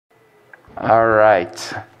All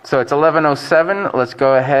right. So it's 11:07. Let's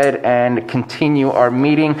go ahead and continue our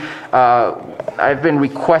meeting. I've been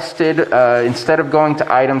requested, instead of going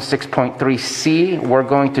to item 6.3C, we're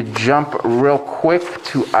going to jump real quick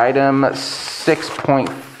to item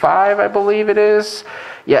 6.5, I believe it is.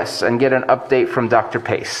 Yes, and get an update from Dr.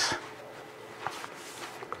 Pace.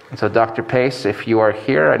 And so Dr. Pace, if you are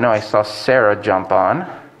here, I know I saw Sarah jump on.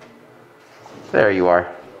 There you are.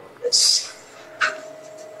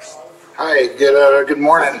 Hi, good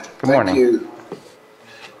morning. Good morning. Thank you.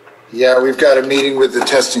 Yeah, we've got a meeting with the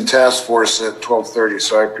testing task force at 12:30,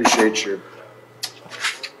 so I appreciate you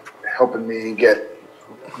helping me get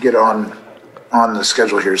on the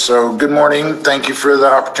schedule here. So good morning. Thank you for the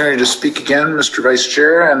opportunity to speak again, Mr. Vice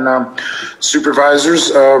Chair and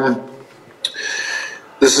supervisors.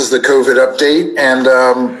 This is the COVID update, and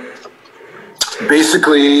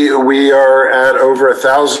basically, we are at over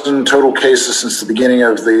 1,000 total cases since the beginning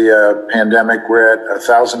of the pandemic. We're at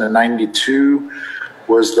 1,092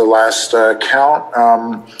 was the last count.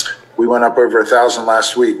 We went up over 1,000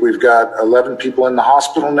 last week. We've got 11 people in the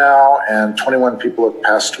hospital now, and 21 people have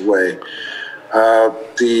passed away.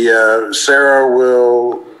 Sarah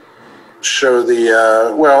will show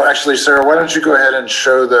the, well, actually, Sarah, why don't you go ahead and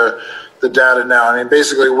show the data now. I mean,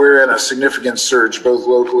 basically, we're in a significant surge, both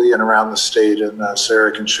locally and around the state, and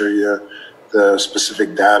Sarah can show you the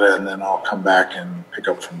specific data, and then I'll come back and pick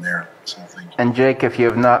up from there. So, thank you. And Jake, if you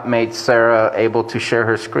have not made Sarah able to share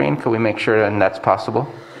her screen, can we make sure that that's possible?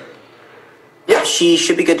 Yeah, she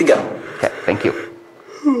should be good to go. Okay, thank you.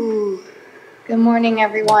 Good morning,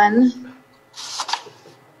 everyone.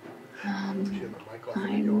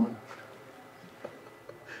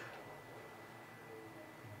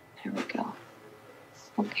 There we go.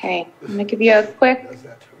 Okay, I'm going to give you a quick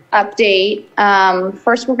update.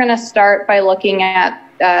 First, we're going to start by looking at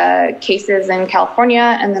cases in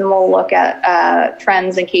California, and then we'll look at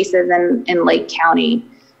trends and cases in Lake County.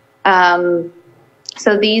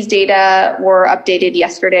 So these data were updated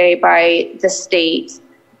yesterday by the state,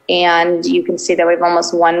 and you can see that we have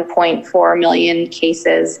almost 1.4 million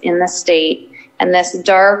cases in the state. And this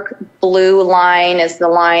dark blue line is the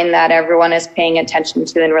line that everyone is paying attention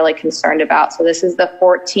to and really concerned about. So this is the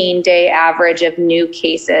 14-day average of new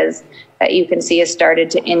cases that you can see has started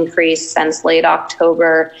to increase since late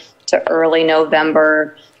October to early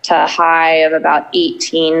November, to a high of about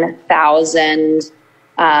 18,000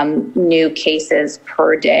 new cases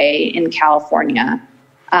per day in California.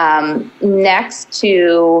 Next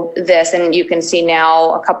to this, and you can see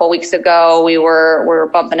now a couple weeks ago, we were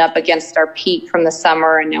bumping up against our peak from the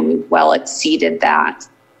summer, and now we've well exceeded that.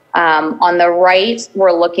 On the right,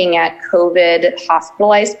 we're looking at COVID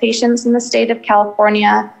hospitalized patients in the state of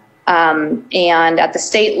California. And at the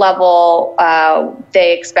state level,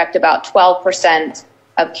 they expect about 12%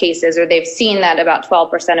 of cases, or they've seen that about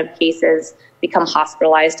 12% of cases become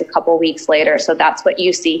hospitalized a couple weeks later. So that's what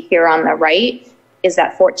you see here on the right, is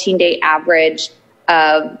that 14-day average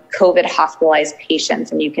of COVID hospitalized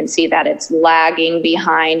patients. And you can see that it's lagging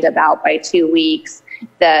behind about by 2 weeks,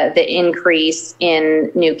 the increase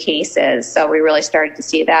in new cases. So we really started to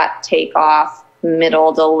see that take off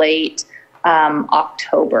middle to late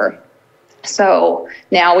October. So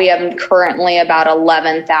now we have currently about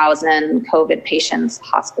 11,000 COVID patients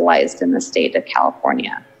hospitalized in the state of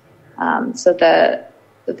California. So the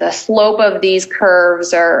slope of these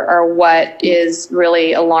curves are what is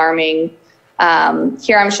really alarming.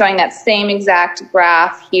 Here I'm showing that same exact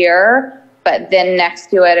graph here, but then next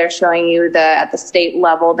to it are showing you at the state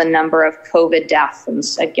level the number of COVID deaths, and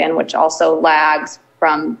again, which also lags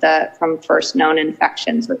from first known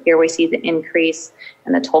infection. So here we see the increase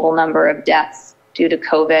in the total number of deaths due to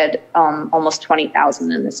COVID, almost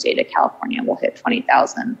 20,000 in the state of California. We'll hit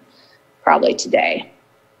 20,000 probably today.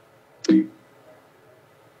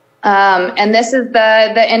 And this is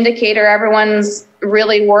the indicator everyone's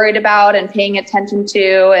really worried about and paying attention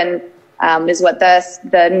to, and is what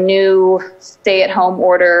the new stay-at-home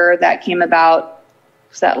order that came about,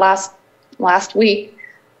 was that last week.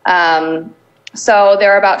 So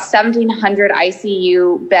there are about 1,700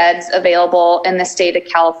 ICU beds available in the state of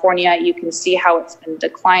California. You can see how it's been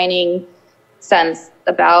declining since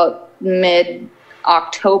about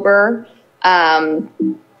mid-October.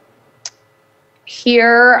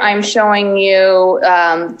 Here I'm showing you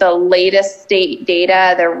the latest state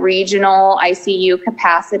data, the regional ICU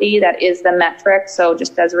capacity. That is the metric. So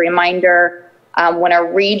just as a reminder, when a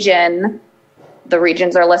region, the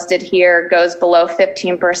regions are listed here, goes below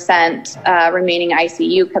 15% remaining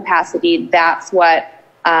ICU capacity, that's what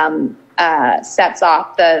sets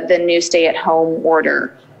off the new stay-at-home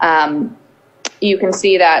order. you can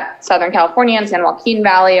see that Southern California and San Joaquin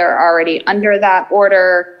Valley are already under that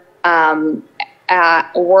order.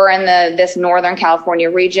 We're in this Northern California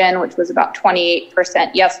region, which was about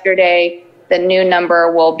 28% yesterday. The new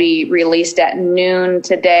number will be released at noon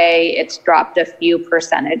today. It's dropped a few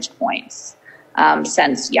percentage points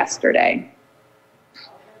since yesterday.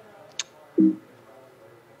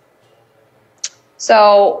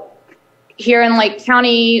 So here in Lake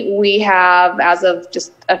County, we have, as of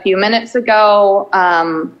just a few minutes ago,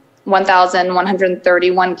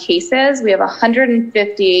 1,131 cases. We have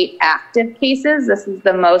 158 active cases. This is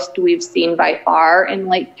the most we've seen by far in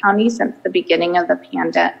Lake County since the beginning of the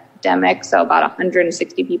pandemic. So about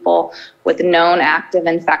 160 people with known active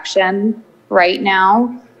infection right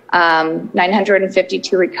now.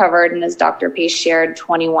 952 recovered, and as Dr. Pace shared,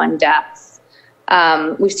 21 deaths.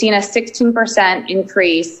 We've seen a 16%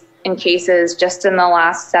 increase in cases just in the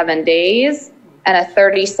last 7 days, and a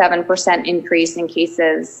 37% increase in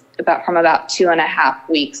cases from about 2.5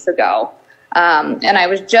 weeks ago. And I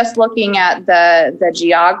was just looking at the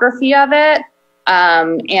geography of it,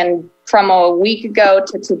 and from a week ago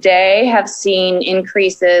to today have seen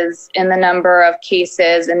increases in the number of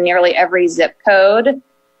cases in nearly every zip code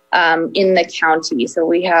in the county. So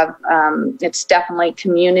we have, it's definitely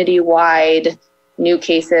community-wide new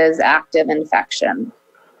cases, active infection.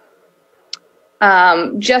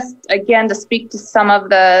 Just again, to speak to some of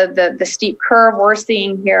the steep curve we're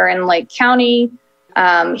seeing here in Lake County,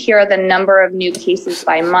 here are the number of new cases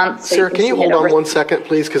by month. So Sarah, can you hold on 1 second,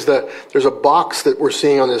 please? Because there's a box that we're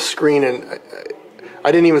seeing on this screen, and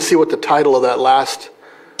I didn't even see what the title of that last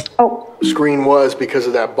screen was because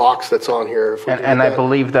of that box that's on here. And I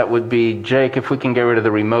believe that would be, Jake, if we can get rid of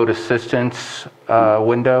the remote assistance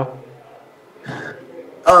window.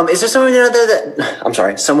 Is there someone down there that, I'm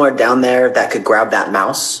sorry, somewhere down there that could grab that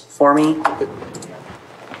mouse for me?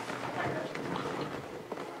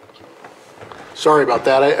 Sorry about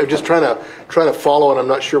that. I'm just trying to follow, and I'm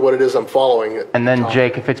not sure what it is I'm following. And then,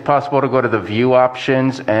 Jake, if it's possible to go to the view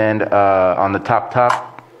options and on the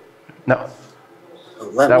top. No,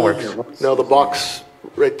 that works. No, the box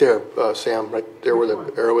right there, Sam, right there where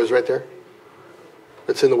the arrow is right there.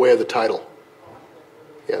 It's in the way of the title.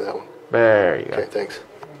 Yeah, that one. There you go. Okay, thanks.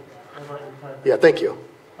 Yeah, thank you.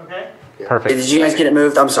 Okay. Yeah. Perfect. Did you guys get it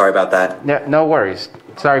moved? I'm sorry about that. Yeah, no worries.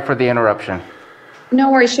 Sorry for the interruption.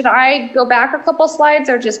 No worries. Should I go back a couple slides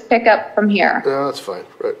or just pick up from here? No, that's fine.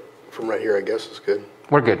 Right from right here, I guess is good.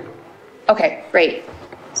 We're good. Okay, great.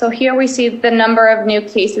 So here we see the number of new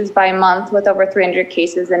cases by month with over 300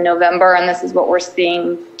 cases in November, and this is what we're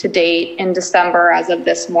seeing to date in December as of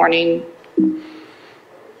this morning.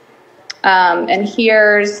 And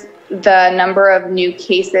here's the number of new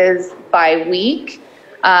cases by week.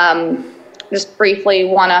 Just briefly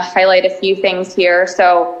want to highlight a few things here.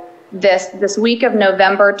 So this week of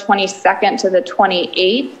November 22nd to the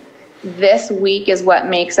 28th, this week is what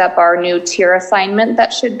makes up our new tier assignment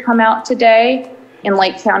that should come out today. In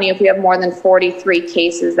Lake County, if we have more than 43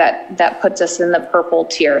 cases, that puts us in the purple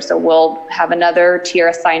tier. So we'll have another tier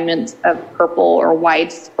assignment of purple or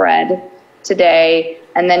widespread today.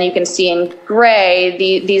 And then you can see in gray,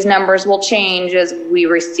 these numbers will change as we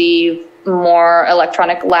receive more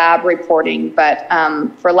electronic lab reporting. But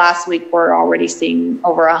for last week, we're already seeing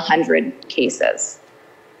over 100 cases.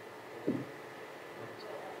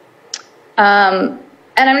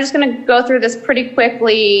 And I'm just going to go through this pretty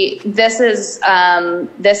quickly. This is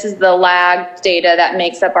the lag data that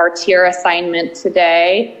makes up our tier assignment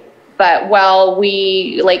today. But while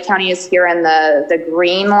Lake County is here in the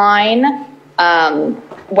green line,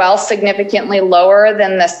 while significantly lower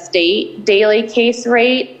than the state daily case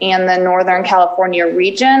rate and the Northern California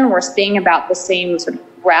region, we're seeing about the same sort of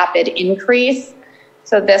rapid increase.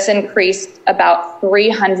 So this increased about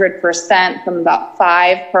 300% from about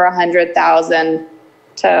 5 per 100,000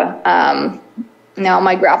 to, now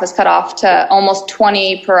my graph is cut off, to almost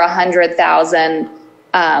 20 per 100,000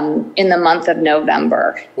 in the month of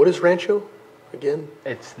November. What is Rancho again?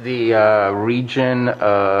 It's the region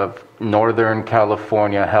of Northern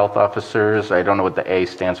California Health Officers. I don't know what the A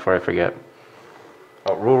stands for, I forget.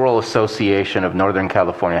 Rural Association of Northern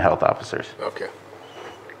California Health Officers. Okay.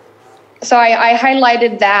 So I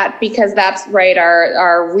highlighted that because that's right,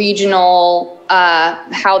 our regional,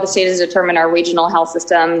 how the state has determined our regional health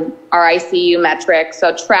system, our ICU metrics.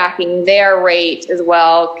 So tracking their rate as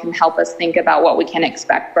well can help us think about what we can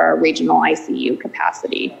expect for our regional ICU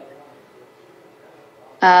capacity.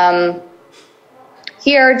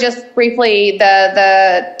 Here, just briefly,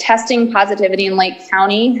 the testing positivity in Lake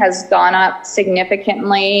County has gone up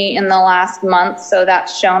significantly in the last month. So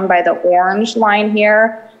that's shown by the orange line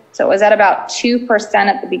here. So it was at about 2%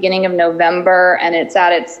 at the beginning of November, and it's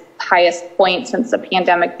at its highest point since the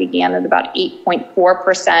pandemic began at about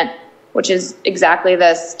 8.4%, which is exactly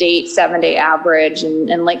the state 7-day average,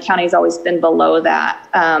 and Lake County has always been below that.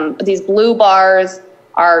 These blue bars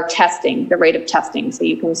are testing, the rate of testing. So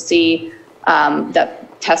you can see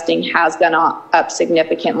that testing has gone up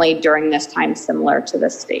significantly during this time, similar to the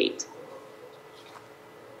state.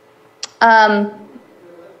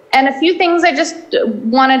 And a few things I just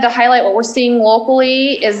wanted to highlight. What we're seeing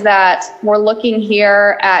locally is that we're looking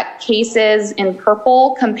here at cases in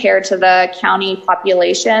purple compared to the county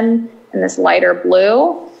population in this lighter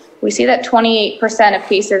blue. We see that 28% of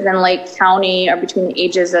cases in Lake County are between the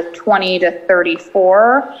ages of 20 to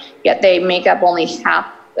 34, yet they make up only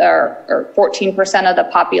half or 14% of the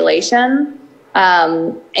population.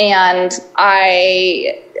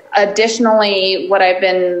 Additionally, what I've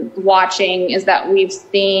been watching is that we've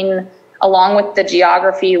seen, along with the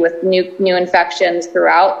geography with new infections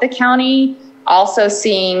throughout the county, also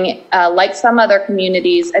seeing, like some other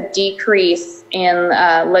communities, a decrease in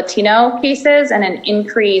Latino cases and an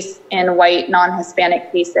increase in white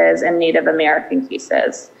non-Hispanic cases and Native American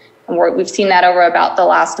cases. And we've seen that over about the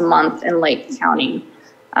last month in Lake County.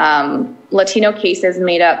 Latino cases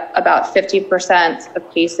made up about 50%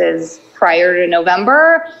 of cases prior to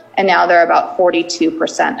November, and now they're about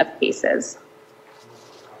 42% of cases.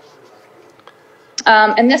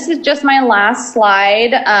 And this is just my last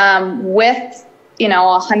slide with,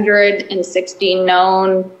 160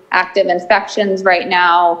 known active infections right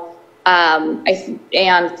now.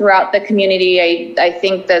 And throughout the community, I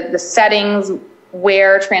think that the settings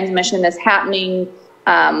where transmission is happening,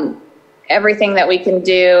 everything that we can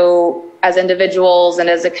do as individuals and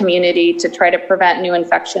as a community to try to prevent new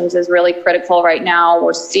infections is really critical right now.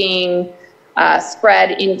 We're seeing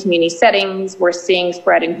spread in community settings. We're seeing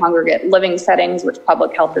spread in congregate living settings, which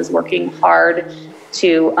public health is working hard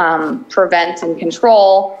to prevent and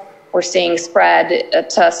control. We're seeing spread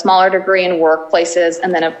to a smaller degree in workplaces,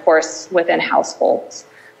 and then of course within households.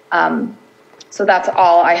 So that's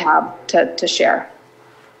all I have to share.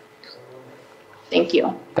 Thank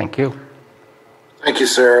you. Thank you. Thank you,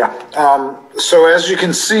 Sarah. So as you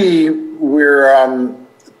can see,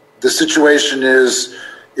 the situation is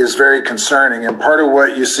very concerning. And part of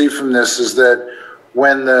what you see from this is that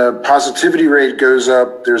when the positivity rate goes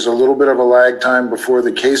up, there's a little bit of a lag time before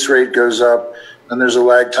the case rate goes up, and there's a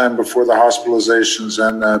lag time before the hospitalizations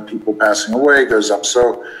and the people passing away goes up.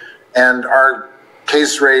 So, and our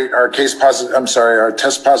test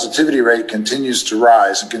positivity rate continues to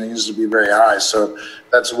rise and continues to be very high. So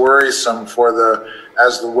that's worrisome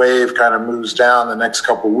as the wave kind of moves down the next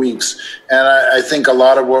couple of weeks. And I think a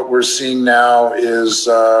lot of what we're seeing now is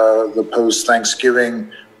the post-Thanksgiving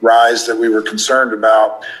rise that we were concerned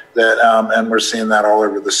about, and we're seeing that all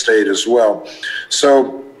over the state as well.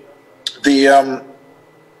 So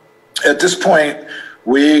at this point,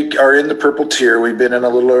 we are in the purple tier. We've been in a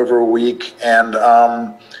little over a week, and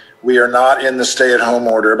we are not in the stay-at-home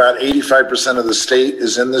order. About 85% of the state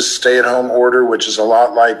is in this stay-at-home order, which is a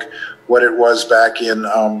lot like what it was back in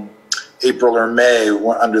April or May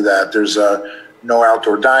under that. There's no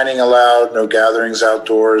outdoor dining allowed, no gatherings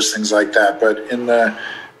outdoors, things like that. But in the,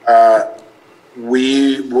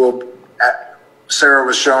 Sarah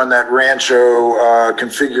was showing that Rancho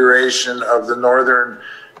configuration of the northern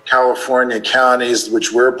California counties,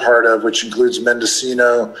 which we're a part of, which includes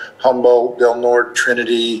Mendocino, Humboldt, Del Norte,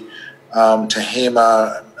 Trinity,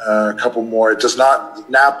 Tehama, a couple more. It does not,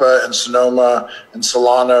 Napa and Sonoma and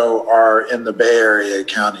Solano are in the Bay Area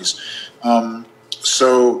counties.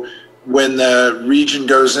 So when the region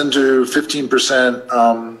goes into 15%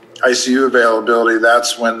 ICU availability,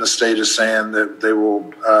 that's when the state is saying that they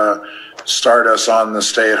will start us on the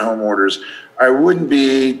stay-at-home orders. I wouldn't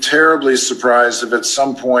be terribly surprised if at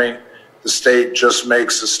some point the state just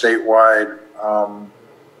makes a statewide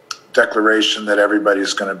declaration that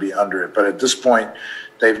everybody's going to be under it. But at this point,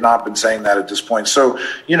 they've not been saying that at this point. So,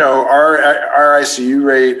 our ICU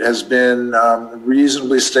rate has been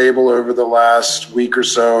reasonably stable over the last week or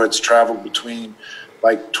so. It's traveled between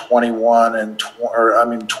like 21 and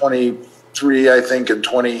 23, I think, and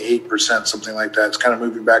 28%, something like that. It's kind of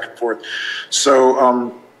moving back and forth.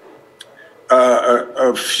 So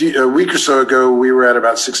a week or so ago, we were at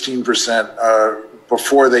about 16%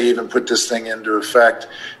 before they even put this thing into effect.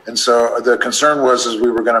 And so the concern was we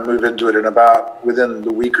were going to move into it in about within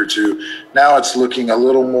the week or two. Now it's looking a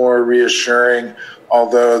little more reassuring,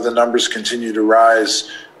 although the numbers continue to rise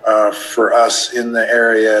for us in the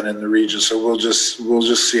area and in the region. So we'll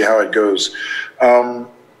just see how it goes.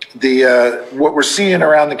 What we're seeing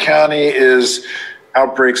around the county is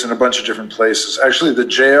outbreaks in a bunch of different places. Actually, the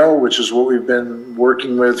jail, which is what we've been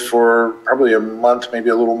working with for probably a month, maybe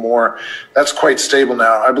a little more, that's quite stable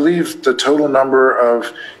now. I believe the total number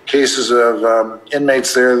of cases of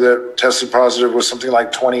inmates there that tested positive was something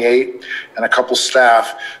like 28, and a couple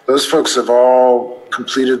staff. Those folks have all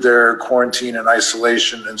completed their quarantine and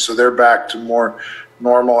isolation, and so they're back to more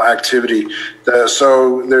normal activity. There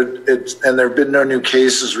have been no new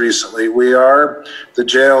cases recently. The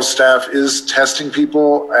jail staff is testing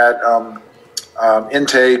people at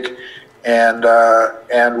intake, and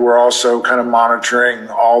we're also kind of monitoring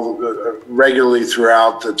regularly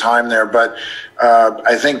throughout the time there. But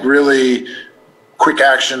I think really quick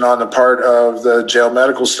action on the part of the jail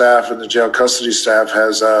medical staff and the jail custody staff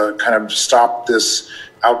has kind of stopped this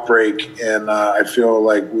outbreak, and I feel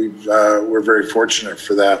like we're very fortunate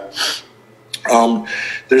for that.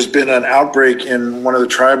 There's been an outbreak in one of the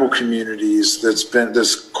tribal communities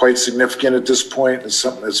that's quite significant at this point.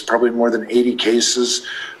 It's probably more than 80 cases.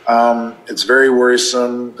 It's very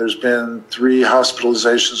worrisome. There's been 3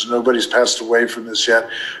 hospitalizations. Nobody's passed away from this yet,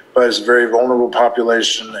 but it's a very vulnerable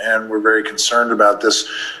population, and we're very concerned about this.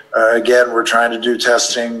 Again, we're trying to do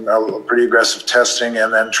testing, pretty aggressive testing,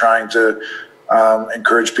 and then trying to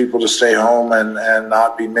encourage people to stay home and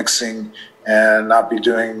not be mixing and not be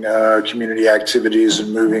doing community activities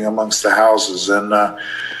and moving amongst the houses. And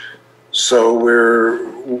so we're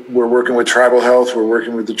working with tribal health, we're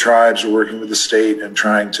working with the tribes, we're working with the state, and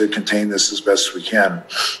trying to contain this as best we can.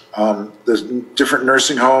 The different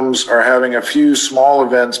nursing homes are having a few small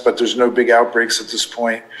events, but there's no big outbreaks at this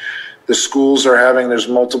point. The schools are there's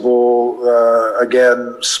multiple,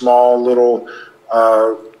 again, small little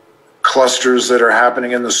clusters that are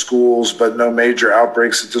happening in the schools, but no major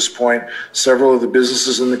outbreaks at this point. Several of the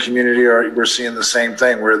businesses in the community we're seeing the same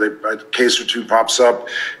thing, where a case or two pops up,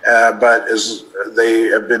 but as they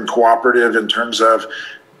have been cooperative in terms of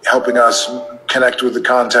helping us connect with the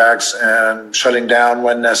contacts and shutting down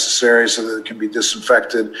when necessary so that it can be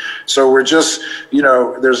disinfected. So we're just,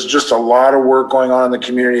 there's just a lot of work going on in the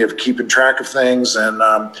community of keeping track of things and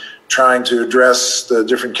trying to address the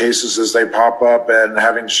different cases as they pop up, and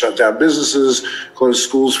having to shut down businesses, close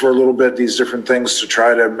schools for a little bit, these different things to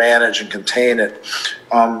try to manage and contain it.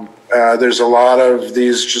 There's a lot of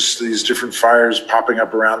these different fires popping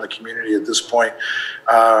up around the community at this point.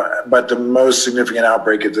 But the most significant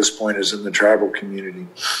outbreak at this point is in the tribal community.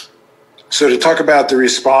 So to talk about the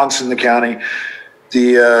response in the county,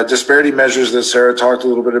 the disparity measures that Sarah talked a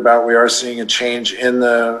little bit about, we are seeing a change in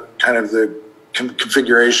the kind of the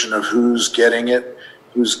configuration of who's getting it,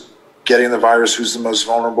 who's getting the virus, who's the most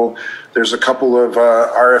vulnerable. There's a couple of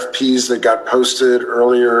RFPs that got posted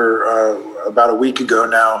earlier, about a week ago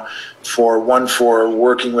now, one for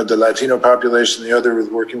working with the Latino population, the other with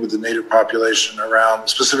working with the Native population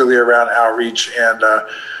specifically around outreach and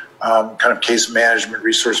kind of case management,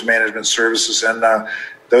 resource management services. And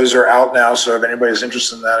those are out now, so if anybody's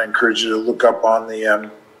interested in that, I encourage you to look up on the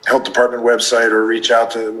Health Department website or reach out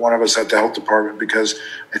to one of us at the Health Department, because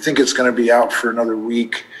I think it's going to be out for another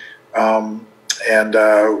week. And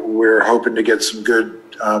we're hoping to get some good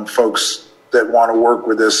folks that want to work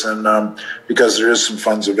with this, and because there is some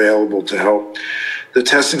funds available to help. The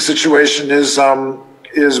testing situation is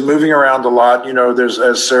moving around a lot. There's,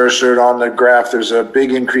 as Sarah showed on the graph, there's a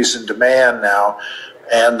big increase in demand now,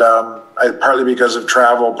 and partly because of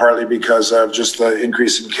travel, partly because of just the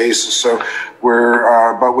increase in cases. So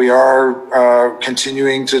we are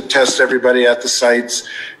continuing to test everybody at the sites,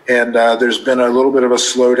 and there's been a little bit of a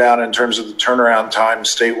slowdown in terms of the turnaround time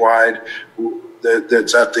statewide.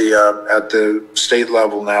 That's at the state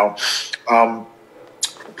level now.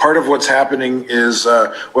 Part of what's happening is,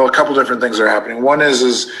 a couple different things are happening. One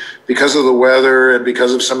is because of the weather and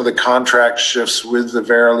because of some of the contract shifts with the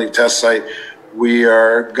Verily test site, we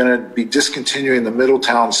are going to be discontinuing the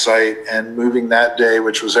Middletown site and moving that day,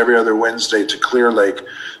 which was every other Wednesday, to Clear Lake.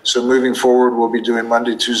 So moving forward, we'll be doing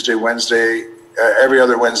Monday, Tuesday, Wednesday, every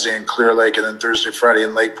other Wednesday in Clear Lake, and then Thursday, Friday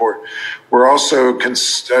in Lakeport. We're also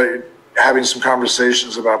having some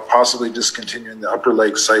conversations about possibly discontinuing the Upper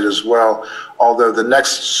Lake site as well, although the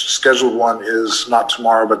next scheduled one is not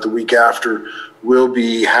tomorrow, but the week after will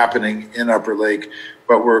be happening in Upper Lake.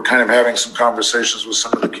 But we're kind of having some conversations with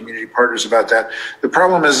some of the community partners about that. The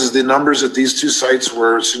problem is the numbers at these two sites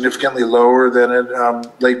were significantly lower than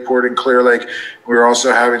at Lakeport and Clear Lake. We're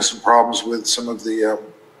also having some problems with some of the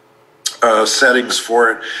settings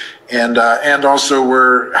for it. And also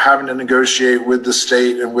we're having to negotiate with the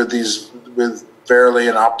state and with Verily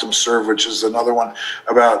and OptumServe, which is another one,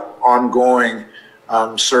 about ongoing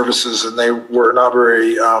services. And they were not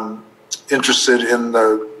very interested in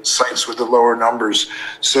the sites with the lower numbers.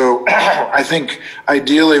 So I think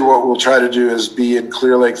ideally what we'll try to do is be in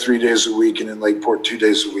Clear Lake 3 days a week and in Lakeport 2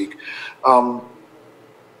 days a week.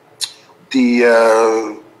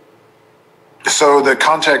 So the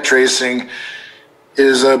contact tracing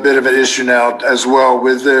is a bit of an issue now as well.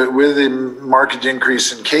 With the marked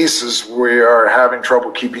increase in cases, we are having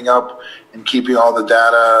trouble keeping up and keeping all the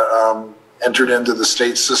data entered into the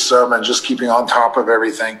state system and just keeping on top of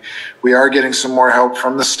everything. We are getting some more help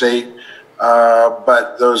from the state,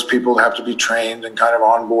 but those people have to be trained and kind of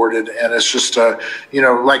onboarded. And it's just,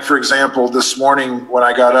 like for example, this morning when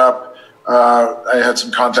I got up, I had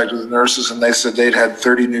some contact with the nurses, and they said they'd had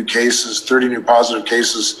 30 new positive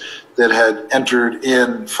cases that had entered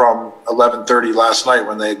in from 11:30 last night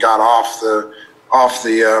when they got off the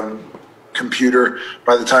computer.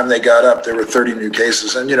 By the time they got up, there were 30 new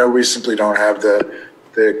cases, and we simply don't have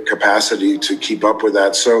the capacity to keep up with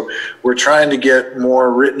that. So we're trying to get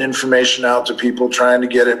more written information out to people, trying to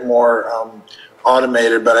get it more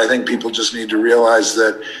automated. But I think people just need to realize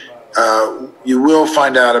that you will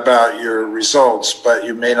find out about your results, but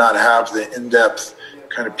you may not have the in-depth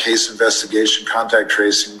kind of case investigation, contact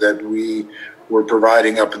tracing that we were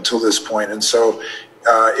providing up until this point. And so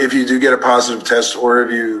if you do get a positive test, or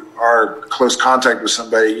if you are close contact with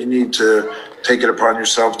somebody, you need to take it upon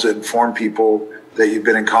yourself to inform people that you've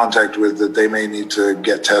been in contact with that they may need to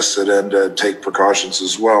get tested and take precautions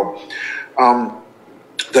as well.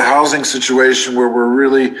 The housing situation, where we're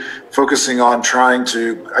really focusing on trying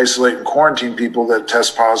to isolate and quarantine people that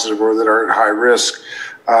test positive or that are at high risk.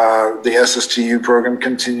 The SSTU program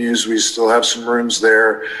continues. We still have some rooms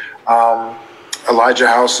there. Elijah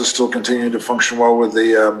House is still continuing to function well with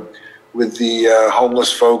the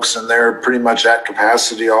homeless folks, and they're pretty much at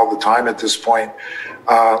capacity all the time at this point.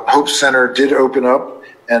 Hope Center did open up,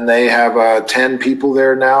 and they have 10 people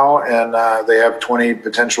there now, and they have 20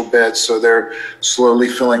 potential beds. So they're slowly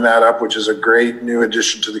filling that up, which is a great new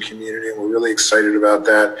addition to the community, and we're really excited about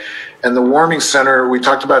that. And the warming center, we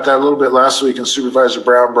talked about that a little bit last week, and Supervisor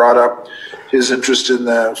Brown brought up his interest in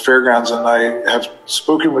the fairgrounds, and I have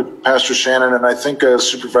spoken with Pastor Shannon, and I think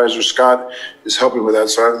Supervisor Scott is helping with that.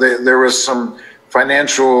 So there was some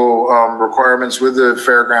financial requirements with the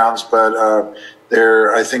fairgrounds, but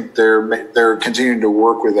I think they're continuing to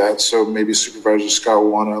work with that. So maybe Supervisor Scott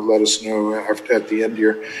will want to let us know at the end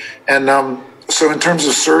here. And so in terms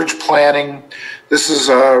of surge planning, this is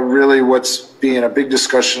really what's being a big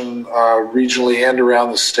discussion regionally and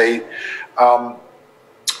around the state.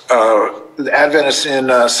 The Adventist in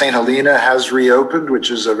St. Helena has reopened,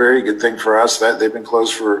 which is a very good thing for us. That they've been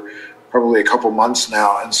closed for probably a couple months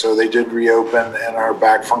now, and so they did reopen and are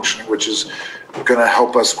back functioning, which is going to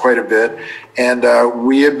help us quite a bit. And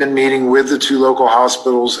we have been meeting with the two local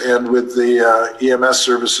hospitals and with the EMS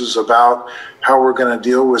services about how we're going to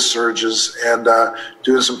deal with surges and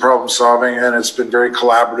doing some problem solving. And it's been very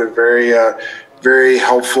collaborative, very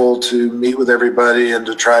helpful to meet with everybody and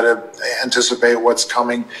to try to anticipate what's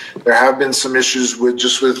coming. There have been some issues with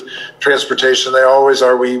transportation. They always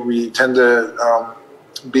are. We tend to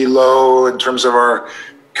be low in terms of our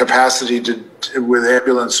capacity with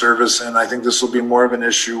ambulance service, and I think this will be more of an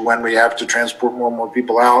issue when we have to transport more and more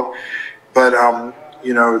people out. But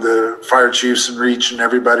the fire chiefs and REACH and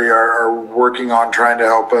everybody are working on trying to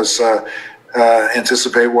help us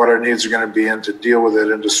anticipate what our needs are going to be and to deal with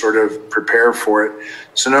it and to sort of prepare for it.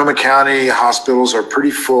 Sonoma County hospitals are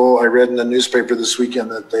pretty full. I read in the newspaper this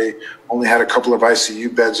weekend that they only had a couple of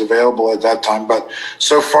ICU beds available at that time, but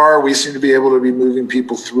so far we seem to be able to be moving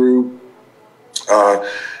people through.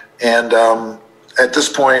 At this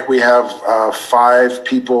point, we have 5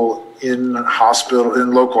 people in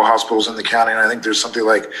local hospitals in the county, and I think there's something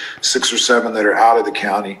like 6 or 7 that are out of the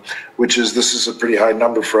county, this is a pretty high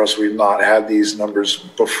number for us. We've not had these numbers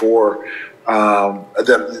before.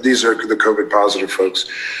 These are the COVID positive folks.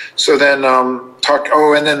 So then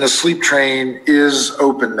and then the sleep train is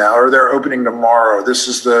open now, or they're opening tomorrow. This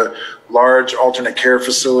is the large alternate care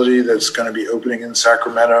facility that's going to be opening in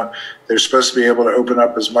Sacramento. They're supposed to be able to open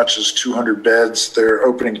up as much as 200 beds. They're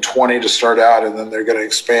opening 20 to start out, and then they're going to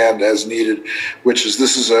expand as needed,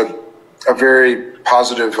 this is a very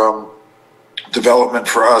positive development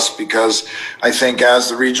for us, because I think as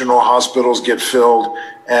the regional hospitals get filled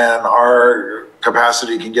and our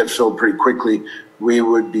capacity can get filled pretty quickly, we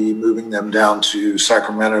would be moving them down to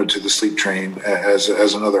Sacramento to the sleep train as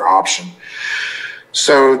another option.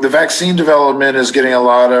 So the vaccine development is getting a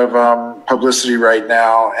lot of publicity right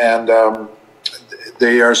now, and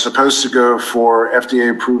they are supposed to go for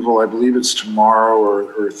FDA approval. I believe it's tomorrow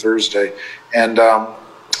or Thursday. And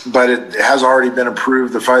but it has already been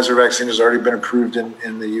approved. The Pfizer vaccine has already been approved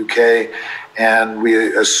in the UK, and we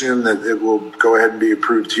assume that it will go ahead and be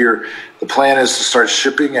approved here. The plan is to start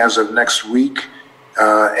shipping as of next week,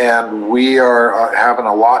 and we have an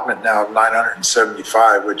allotment now of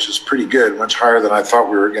 975, which is pretty good, much higher than I thought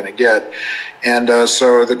we were going to get. And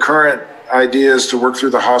so the current idea is to work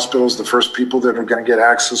through the hospitals. The first people that are going to get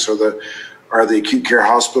access are the acute care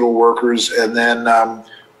hospital workers, and then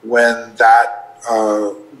when that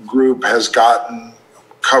group has gotten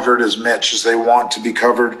covered as much as they want to be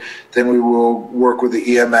covered, then we will work with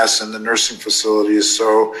the EMS and the nursing facilities.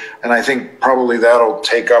 So, and I think probably that'll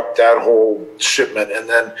take up that whole shipment, and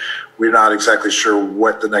then we're not exactly sure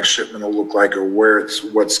what the next shipment will look like or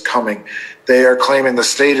what's coming. They are claiming, the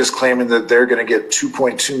state is claiming that they're going to get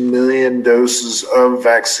 2.2 million doses of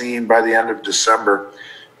vaccine by the end of December,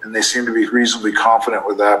 and they seem to be reasonably confident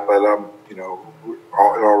with that, but you know, it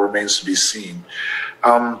all remains to be seen.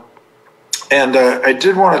 And I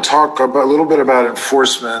did want to talk a little bit about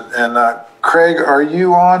enforcement. And Craig, are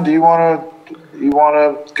you on? Do you want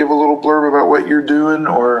to give a little blurb about what you're doing,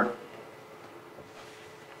 or?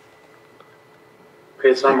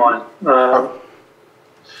 Okay, so I'm on.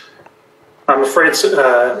 I'm afraid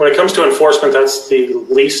when it comes to enforcement, that's the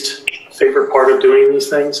least favorite part of doing these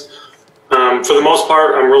things. For the most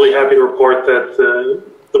part, I'm really happy to report that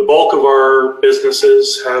the bulk of our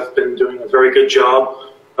businesses have been doing a very good job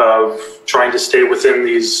of trying to stay within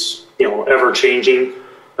these, ever-changing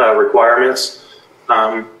requirements.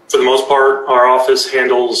 For the most part, our office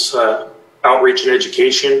handles outreach and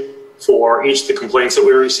education for each of the complaints that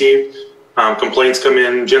we receive. Complaints come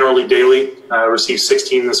in generally daily. I received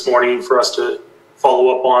 16 this morning for us to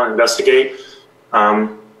follow up on and investigate.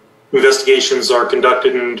 Investigations are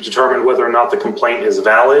conducted and determine whether or not the complaint is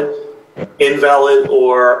valid, invalid,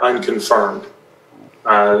 or unconfirmed.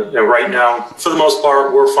 And right now, for the most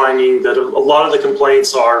part, we're finding that a lot of the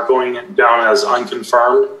complaints are going down as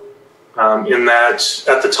unconfirmed, in that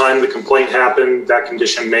at the time the complaint happened, that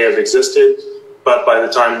condition may have existed, but by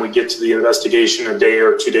the time we get to the investigation a day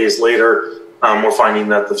or 2 days later, we're finding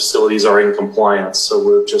that the facilities are in compliance, so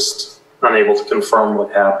we're just unable to confirm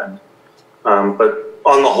what happened. But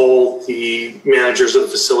on the whole, the managers of the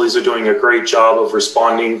facilities are doing a great job of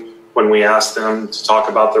responding when we ask them to talk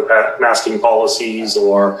about their masking policies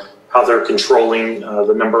or how they're controlling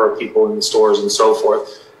the number of people in the stores and so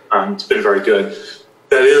forth. It's been very good.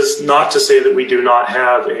 That is not to say that we do not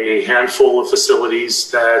have a handful of facilities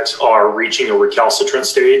that are reaching a recalcitrant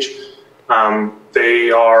stage.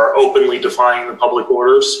 They are openly defying the public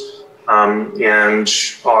orders and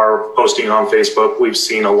are posting on Facebook. We've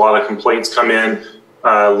seen a lot of complaints come in,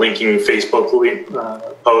 linking Facebook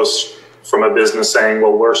posts from a business saying,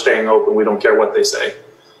 well, we're staying open, we don't care what they say.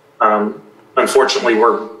 Unfortunately,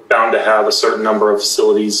 we're bound to have a certain number of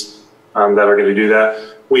facilities that are going to do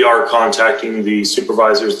that. We are contacting the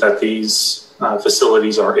supervisors that these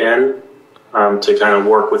facilities are in to kind of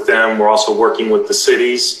work with them. We're also working with the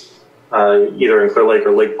cities, either in Clear Lake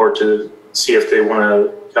or Lakeport, to see if they want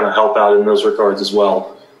to kind of help out in those regards as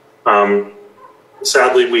well.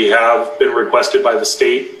 Sadly, we have been requested by the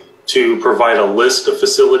state to provide a list of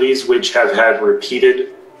facilities which have had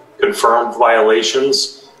repeated confirmed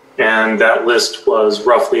violations, and that list was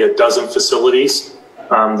roughly a dozen facilities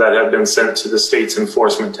that have been sent to the state's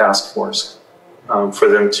enforcement task force for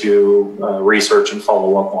them to research and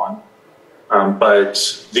follow up on.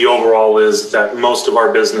 But the overall is that most of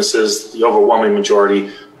our businesses, the overwhelming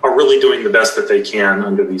majority, are really doing the best that they can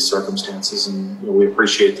under these circumstances, and we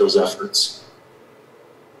appreciate those efforts.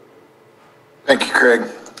 Thank you, Craig.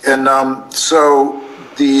 And so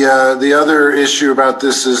the other issue about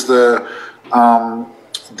this is the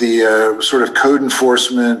sort of code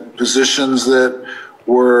enforcement positions that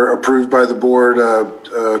were approved by the board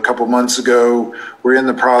a couple months ago. We're in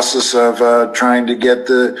the process of trying to get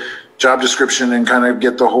the job description and kind of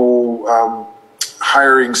get the whole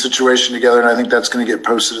hiring situation together, and I think that's going to get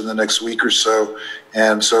posted in the next week or so.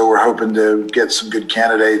 And so we're hoping to get some good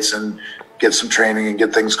candidates and get some training and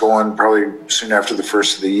get things going probably soon after the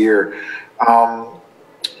first of the year. So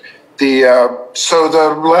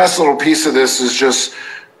the last little piece of this is just,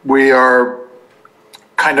 we are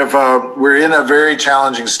kind of, we're in a very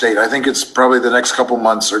challenging state. I think it's probably the next couple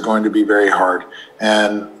months are going to be very hard,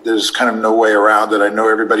 and there's kind of no way around it. I know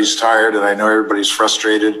everybody's tired, and I know everybody's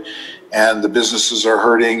frustrated, and the businesses are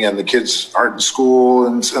hurting, and the kids aren't in school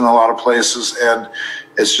in a lot of places, and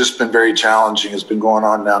it's just been very challenging. It's been going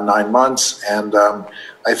on now 9 months, and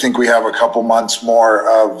I think we have a couple months more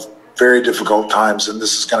of very difficult times, and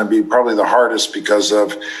this is going to be probably the hardest because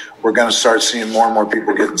of we're going to start seeing more and more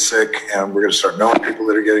people getting sick, and we're going to start knowing people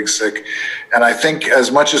that are getting sick. And I think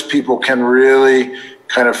as much as people can really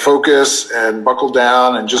kind of focus and buckle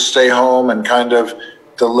down and just stay home and kind of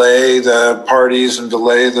delay the parties and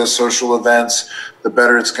delay the social events, the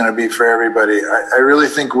better it's going to be for everybody. I really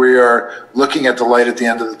think we are looking at the light at the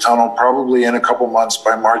end of the tunnel. Probably in a couple months,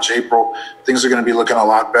 by March, April, things are going to be looking a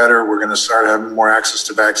lot better. We're going to start having more access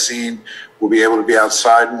to vaccine. We'll be able to be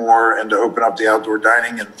outside more and to open up the outdoor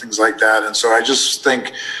dining and things like that. And so I just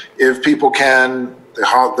think if people can,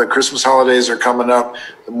 the Christmas holidays are coming up,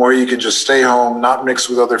 the more you can just stay home, not mix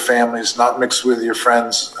with other families, not mix with your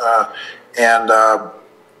friends, and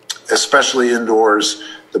especially indoors,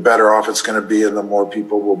 the better off it's going to be and the more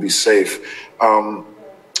people will be safe.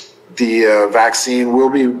 The vaccine will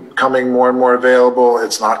be becoming more and more available.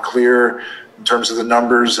 It's not clear in terms of the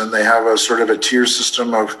numbers, and they have a sort of a tier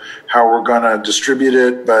system of how we're going to distribute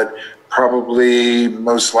it, but probably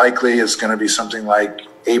most likely it's going to be something like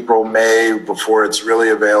April, May, before it's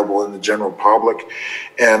really available in the general public.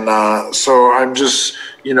 And so I'm just,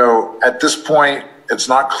 at this point, it's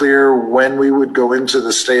not clear when we would go into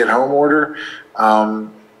the stay-at-home order.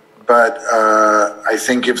 But I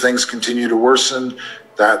think if things continue to worsen,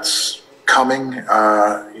 that's coming.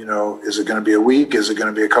 Is it going to be a week? Is it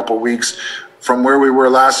going to be a couple weeks? From where we were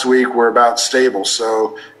last week, we're about stable.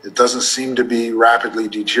 So it doesn't seem to be rapidly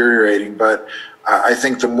deteriorating. But I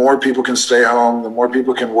think the more people can stay home, the more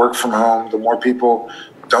people can work from home, the more people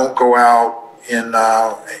don't go out and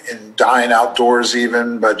dine outdoors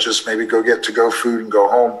even, but just maybe go get to-go food and go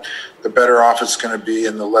home, the better off it's going to be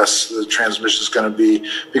and the less the transmission is going to be.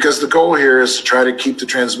 Because the goal here is to try to keep the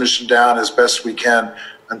transmission down as best we can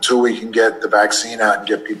until we can get the vaccine out and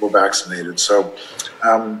get people vaccinated. So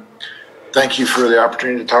thank you for the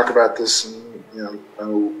opportunity to talk about this,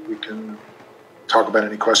 and we can talk about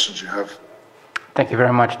any questions you have. Thank you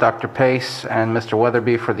very much, Dr. Pace and Mr.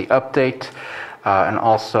 Weatherby, for the update, and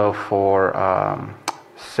also for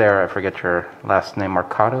Sarah, I forget your last name,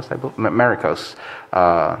 Marikos, I believe, Marikos.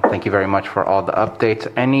 Thank you very much for all the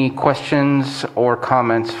updates. Any questions or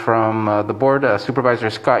comments from the board? Supervisor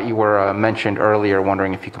Scott, you were mentioned earlier,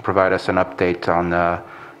 wondering if you could provide us an update on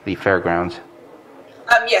the fairgrounds.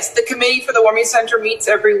 Yes, the committee for the warming center meets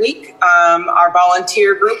every week. Our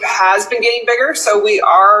volunteer group has been getting bigger, so we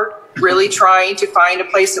are really trying to find a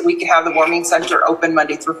place that we can have the warming center open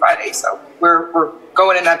Monday through Friday. So we're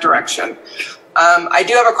going in that direction. I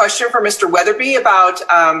do have a question for Mr. Weatherby about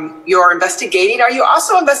your investigating. Are you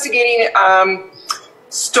also investigating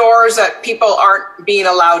stores that people aren't being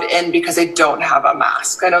allowed in because they don't have a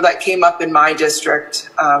mask? I know that came up in my district,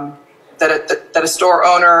 that a store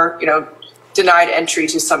owner, denied entry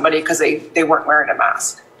to somebody because they weren't wearing a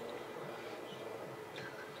mask.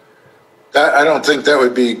 I don't think that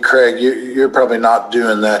would be Craig. You're probably not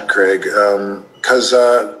doing that, Craig, because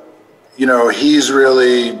he's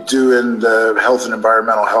really doing the health and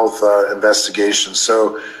environmental health investigation.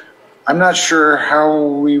 So I'm not sure how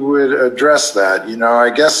we would address that. I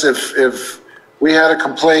guess if we had a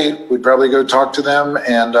complaint, we'd probably go talk to them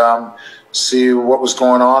and see what was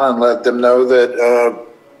going on and let them know that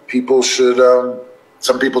people should,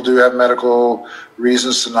 some people do have medical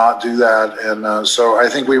reasons to not do that. And so I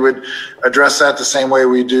think we would address that the same way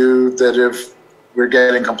we do that if we're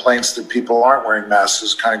getting complaints that people aren't wearing masks,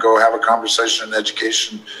 is kind of go have a conversation and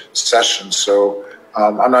education session. So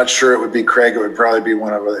I'm not sure it would be Craig. It would probably be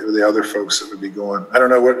one of the other folks that would be going. I don't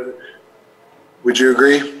know, would you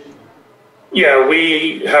agree? Yeah,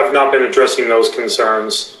 we have not been addressing those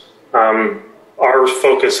concerns. Our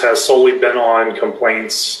focus has solely been on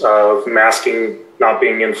complaints of masking not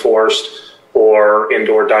being enforced or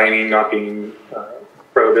indoor dining not being,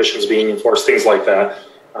 prohibitions being enforced, things like that.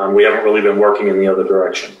 We haven't really been working in the other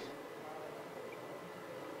direction.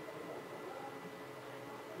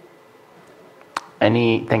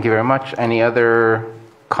 Thank you very much. Any other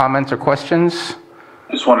comments or questions?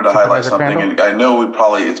 I just wanted to highlight something, and I know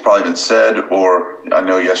it's probably been said, or I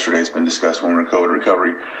know yesterday it's been discussed when we're in COVID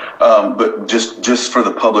recovery, but just for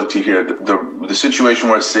the public to hear, the situation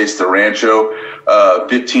where it states the Rancho,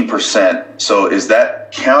 15%. So is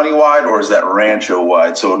that countywide or is that Rancho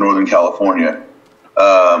wide? So Northern California,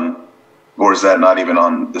 or is that not even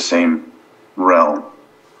on the same realm?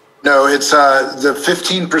 No, it's the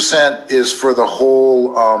 15% is for the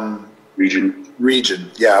whole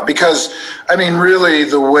region, yeah, because really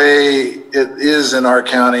the way it is in our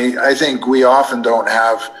county, I think we often don't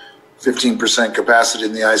have 15% capacity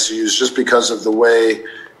in the ICUs just because of the way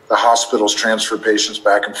the hospitals transfer patients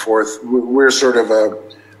back and forth. We're sort of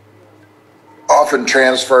often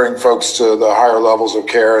transferring folks to the higher levels of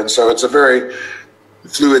care. And so it's a very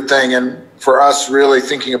fluid thing. And for us, really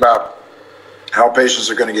thinking about how patients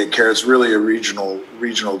are going to get care, it's really a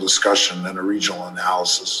regional discussion and a regional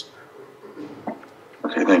analysis.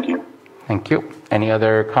 Okay, thank you. Thank you. Any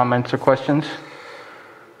other comments or questions?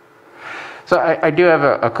 So I do have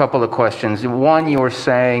a couple of questions. One, you were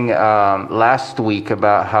saying last week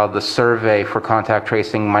about how the survey for contact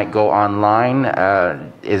tracing might go online.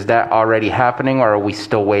 Is that already happening, or are we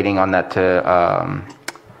still waiting on that to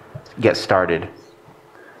get started?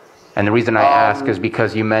 And the reason I ask is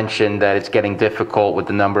because you mentioned that it's getting difficult with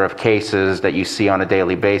the number of cases that you see on a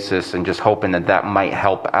daily basis, and just hoping that that might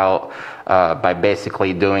help out by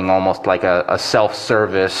basically doing almost like a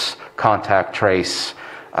self-service contact trace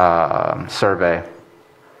survey.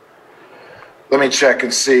 Let me check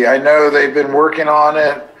and see. I know they've been working on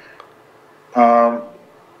it.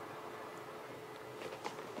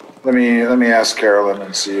 Let me ask Carolyn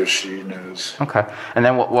and see if she knows. Okay. And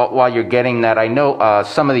then while you're getting that, I know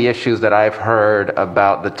some of the issues that I've heard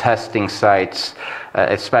about the testing sites,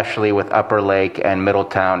 especially with Upper Lake and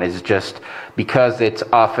Middletown, is just because it's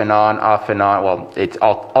off and on. Well, it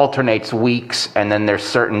alternates weeks, and then there's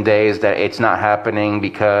certain days that it's not happening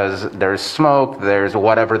because there's smoke, there's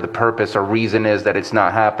whatever the purpose or reason is that it's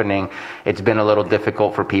not happening. It's been a little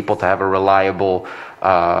difficult for people to have a reliable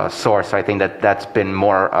source. I think that's been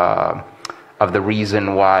more of the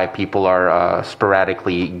reason why people are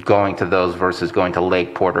sporadically going to those versus going to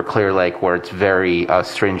Lakeport or Clear Lake, where it's very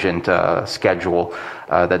stringent schedule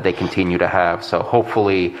that they continue to have. So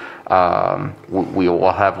hopefully we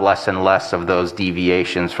will have less and less of those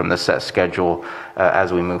deviations from the set schedule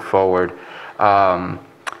as we move forward.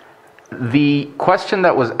 The question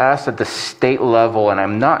that was asked at the state level, and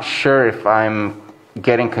I'm not sure if I'm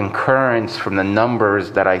getting concurrence from the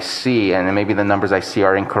numbers that I see, and maybe the numbers I see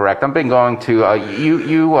are incorrect. I've been going to,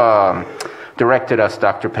 you directed us,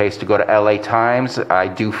 Dr. Pace, to go to LA Times. I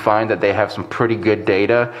do find that they have some pretty good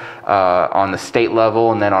data on the state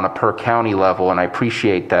level and then on a per county level, and I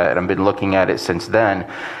appreciate that. I've been looking at it since then.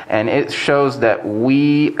 And it shows that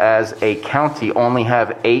we as a county only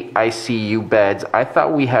have 8 ICU beds. I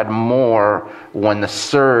thought we had more when the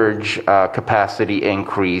surge capacity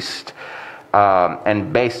increased.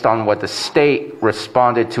 And based on what the state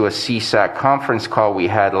responded to a CSAC conference call we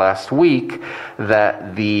had last week,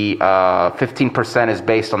 that the 15% is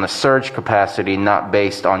based on the surge capacity, not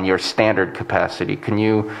based on your standard capacity. Can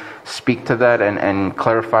you speak to that and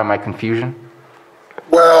clarify my confusion?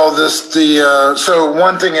 Well, so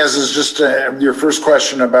one thing is just your first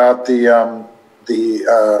question about the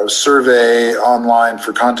survey online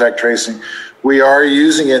for contact tracing. We are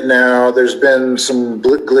using it now. There's been some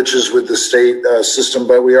glitches with the state system,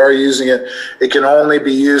 but we are using it. It can only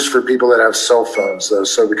be used for people that have cell phones, though.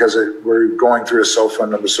 So because we're going through a cell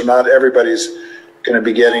phone number, so not everybody's going to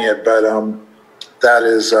be getting it, but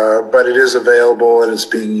but it is available and it's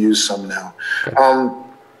being used some now.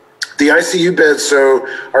 The ICU beds. So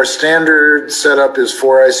our standard setup is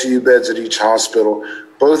 4 ICU beds at each hospital.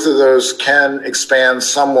 Both of those can expand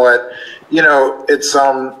somewhat. You know, it's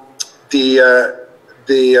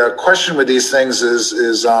the question with these things is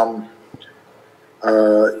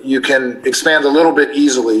you can expand a little bit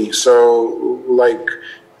easily. So like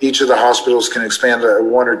each of the hospitals can expand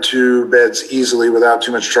 1 or 2 beds easily without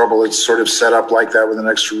too much trouble. It's sort of set up like that with an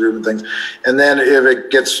extra room and things. And then if it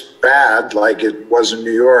gets bad, like it was in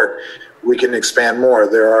New York, we can expand more.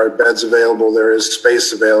 There are beds available, there is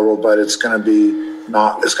space available, but it's going to be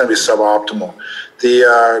suboptimal.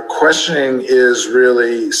 The questioning is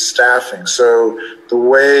really staffing. So the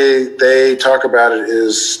way they talk about it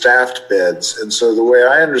is staffed beds. And so the way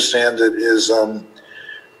I understand it is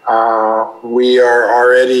we are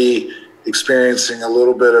already experiencing a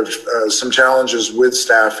little bit of some challenges with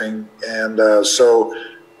staffing. And so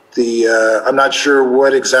I'm not sure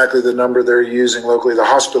what exactly the number they're using locally. The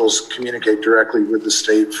hospitals communicate directly with the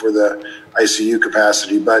state for the ICU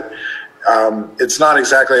capacity, but it's not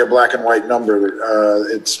exactly a black and white number.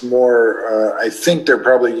 It's more, I think they're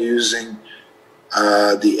probably using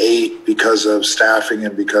the 8 because of staffing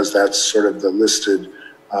and because that's sort of the listed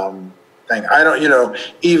thing. I don't,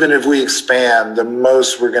 even if we expand, the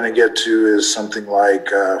most we're going to get to is something like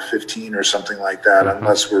 15 or something like that,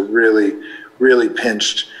 unless we're really, really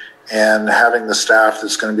pinched. And having the staff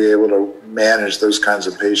that's going to be able to manage those kinds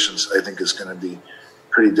of patients, I think is going to be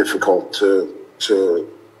pretty difficult to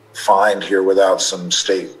find here without some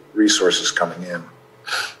state resources coming in.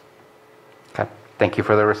 Okay, thank you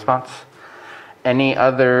for the response. Any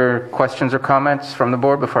other questions or comments from the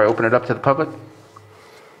board before I open it up to the public?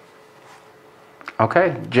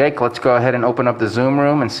 Okay, Jake, let's go ahead and open up the Zoom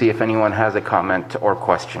room and see if anyone has a comment or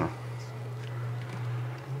question.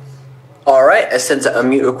 All right, I sent an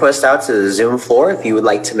unmute request out to the Zoom floor. If you would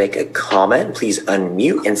like to make a comment, please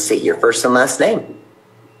unmute and state your first and last name.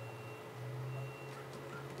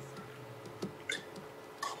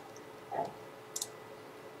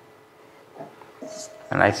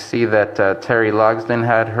 And I see that Terry Logsden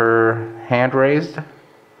had her hand raised.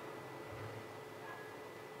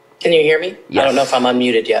 Can you hear me? Yes. I don't know if I'm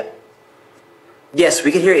unmuted yet. Yes,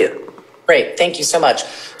 we can hear you. Great, thank you so much.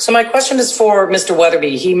 So my question is for Mr.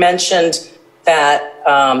 Weatherby. He mentioned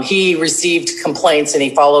that he received complaints and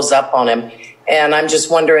he follows up on them. And I'm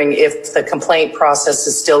just wondering if the complaint process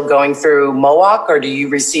is still going through MOAC, or do you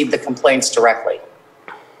receive the complaints directly?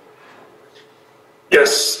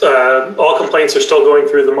 Yes, all complaints are still going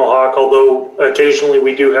through the Mohawk, although occasionally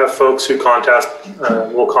we do have folks who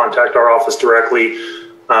will contact our office directly.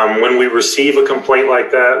 When we receive a complaint like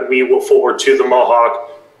that, we will forward to the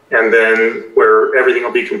Mohawk, and then where everything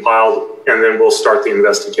will be compiled, and then we'll start the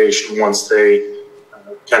investigation once they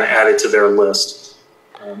kind of add it to their list.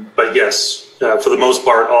 But yes, for the most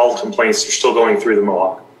part, all complaints are still going through the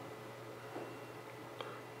Mohawk.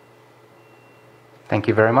 Thank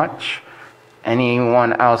you very much.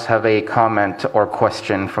 Anyone else have a comment or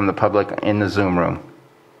question from the public in the Zoom room?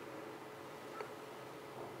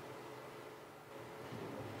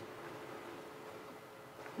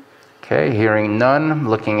 Okay, hearing none.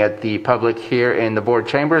 Looking at the public here in the board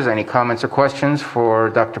chambers, any comments or questions for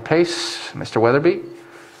Dr. Pace, Mr. Weatherby?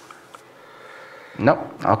 No?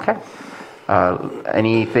 Okay.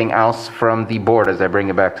 Anything else from the board as I bring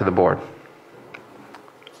it back to the board?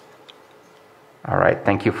 All right,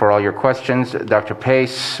 thank you for all your questions. Dr.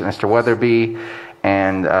 Pace, Mr. Weatherby,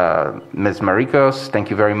 and Ms. Marikos, thank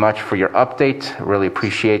you very much for your update. Really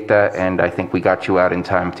appreciate that, and I think we got you out in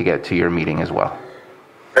time to get to your meeting as well.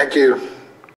 Thank you.